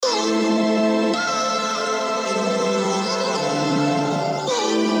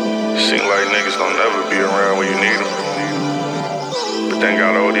Seem like niggas don't never be around when you need them. But they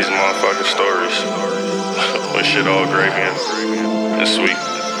got all these motherfucking stories. When shit all gravy and sweet.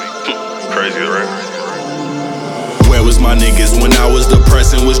 Crazy, right? Where was my niggas when I was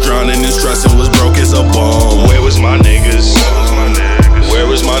depressed and was drowning and stressing, was broke as a bum? Where was my niggas? Where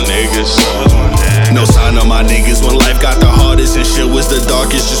was my niggas? No sign of my niggas when life got the hardest and shit was the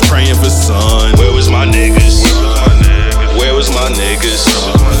darkest, just praying for sun. Where was my niggas? Where was my niggas?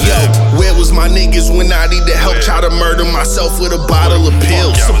 Yo, where was my niggas when I needed help? Try to murder myself with a bottle of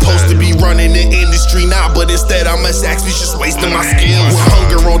pills. Supposed to be running the industry now, but instead I must actually just wasting my skills. With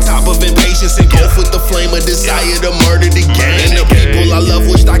hunger on top of impatience and cold with the flame of desire to murder the game. And the people I love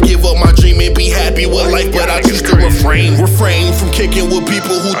wished I give up my dream and be happy with life, but I choose to refrain from kicking with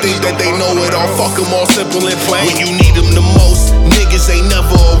people who think that they know it all. Fuck them all, simple and plain. When you need them the most, niggas ain't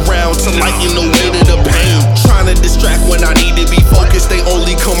never around to lighten the weight of the pain. Trying to distract when I need to be focused, they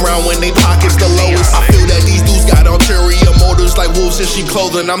only come round when they pockets the lowest. I feel that these dudes got ulterior motives like wolves in sheep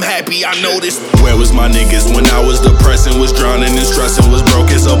clothing. I'm happy I noticed. Where was my niggas when I was depressed and was drowning and stressing, was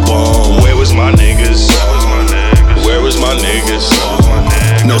broke as a bum? Where was my niggas? Where was my niggas?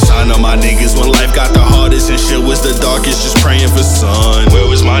 No sign of my niggas when life got the hardest and shit was the darkest, just praying for sun. Where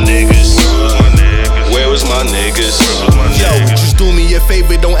was my niggas? Where was my niggas? Yo, just do me a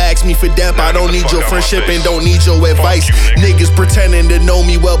favor, don't ask me for depth. I don't need your friendship and don't need your advice. Niggas pretending to know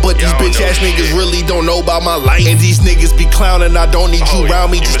me well, but these bitch ass niggas really don't know about my life. And these niggas be clowning, I don't need you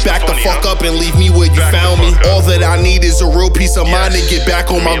around me. Just back the fuck up and leave me where you found me. All that I need is a real peace of mind to get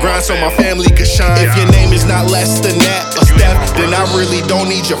back on my grind so my family can shine. If your name is not less than that, a step, then I really don't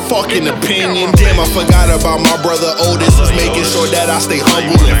need your fucking opinion. Damn, I forgot about my brother Otis, who's making sure that I stay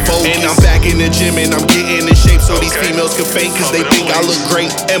humble and focused. And I'm back in the gym and I'm getting in shape so these females can faint cause they think I look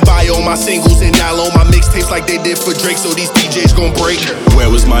great. And buy all my singles and download my mixtapes like they did for Drake, so these DJs gon' break. Where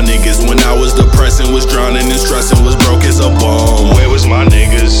was my niggas when I was depressed and was drowning and stressing, was broke as a bum? Where was my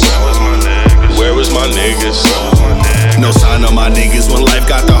niggas? Where was my niggas? No sign of my niggas when life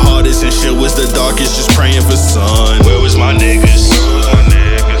got the hardest and shit was the darkest, just praying for sun. Where was my niggas?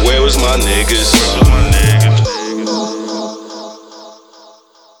 Where was my niggas?